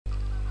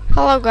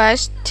Hello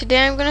guys,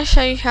 today I'm going to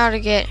show you how to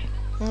get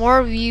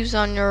more views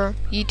on your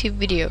YouTube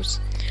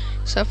videos.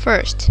 So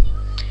first,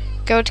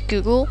 go to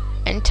Google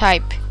and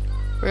type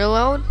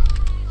ReloadEvery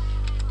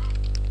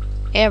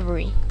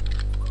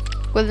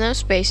with no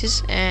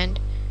spaces and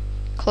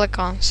click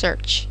on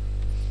search.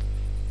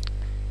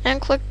 And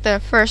click the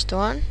first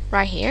one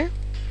right here.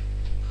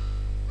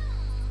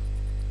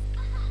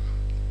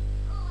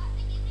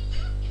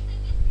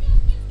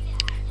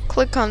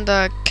 Click on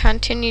the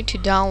continue to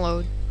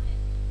download.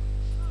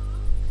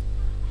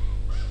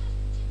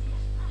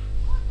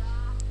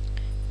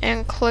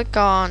 And click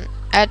on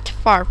add to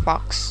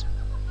Firefox.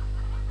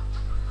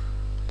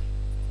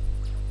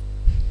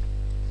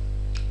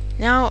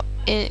 Now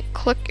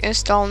click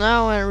install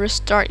now and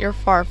restart your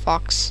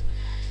Firefox.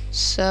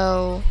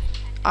 So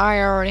I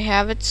already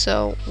have it,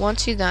 so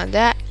once you've done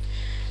that,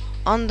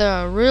 on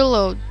the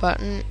reload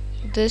button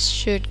this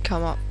should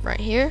come up right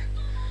here.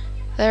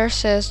 There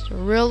says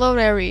reload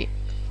every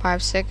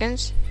 5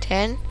 seconds,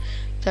 10,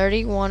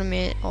 30, 1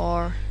 minute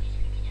or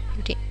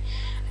 15.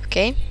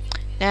 Okay,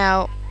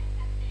 now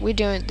we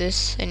don't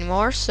this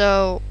anymore,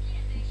 so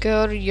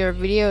go to your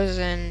videos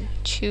and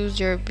choose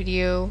your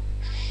video,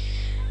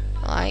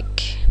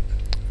 like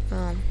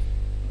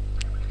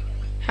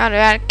how to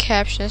add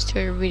captions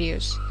to your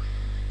videos.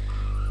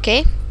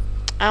 Okay,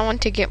 I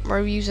want to get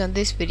more views on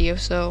this video,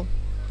 so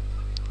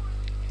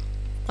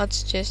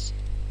let's just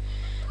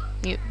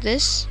mute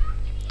this.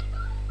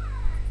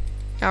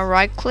 Now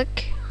right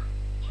click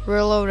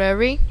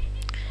ReloadEvery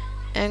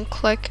and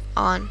click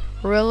on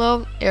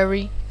reload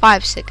every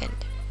 5 seconds.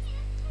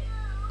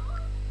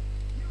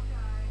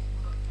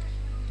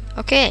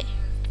 Okay,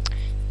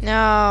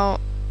 now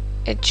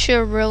it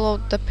should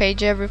reload the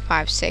page every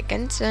 5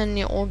 seconds and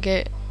you will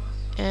get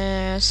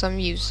some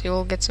views. You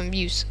will get some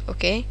views.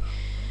 Okay,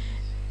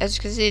 as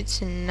you can see,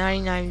 it's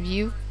 99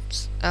 views.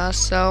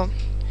 So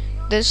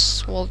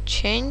this will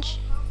change.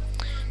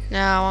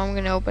 Now I'm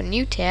gonna open a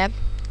new tab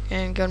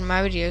and go to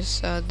my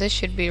videos. This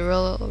should be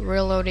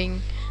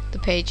reloading the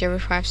page every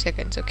 5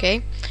 seconds.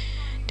 Okay,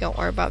 don't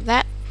worry about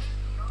that.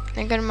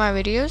 And go to my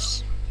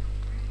videos.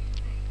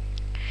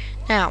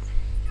 Now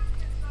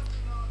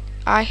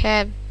I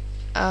had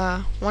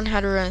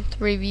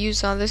 103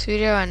 views on this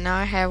video and now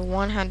I have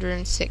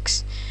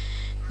 106.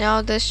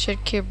 Now this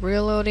should keep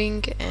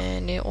reloading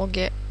and it will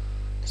get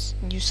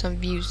you some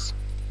views.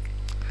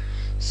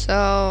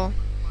 So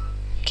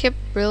keep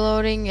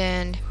reloading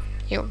and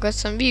you'll get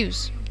some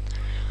views.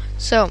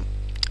 So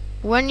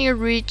when you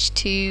reach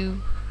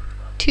to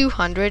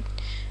 200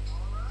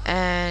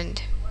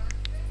 and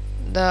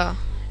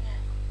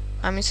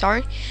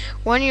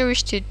when you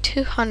reach to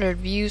 200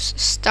 views,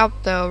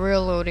 stop the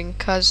reloading,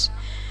 cause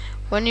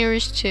when you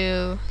reach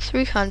to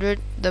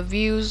 300 the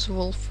views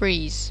will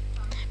freeze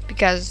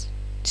because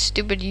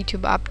stupid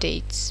YouTube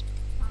updates.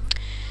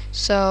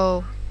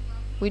 So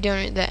we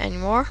don't need that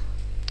anymore.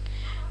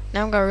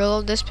 Now I'm gonna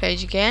reload this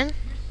page again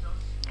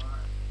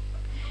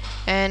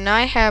and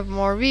I have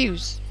more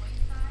views.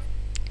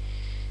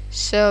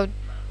 So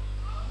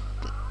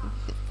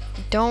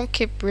don't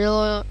keep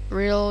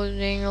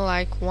reloading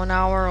like 1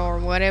 hour or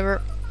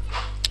whatever.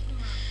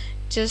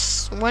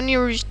 Just when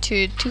you reach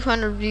to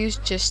 200 views,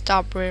 just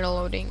stop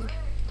reloading.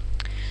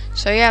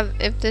 So yeah,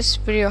 if this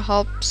video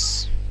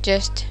helps,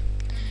 just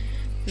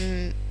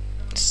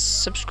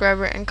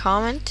subscribe and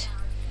comment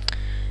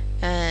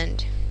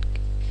and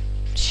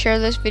share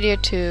this video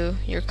to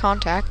your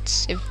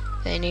contacts if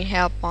they need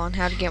help on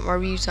how to get more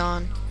views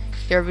on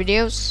your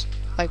videos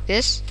like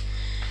this.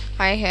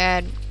 I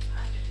had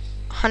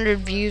 100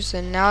 views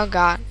and now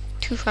got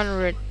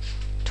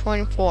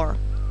 224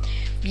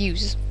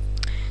 views.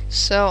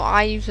 So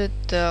I use it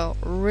to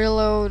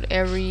reload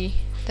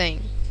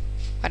everything,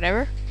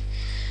 whatever.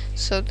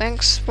 So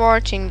thanks for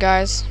watching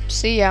guys.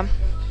 See ya.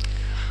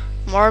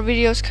 More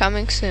videos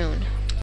coming soon.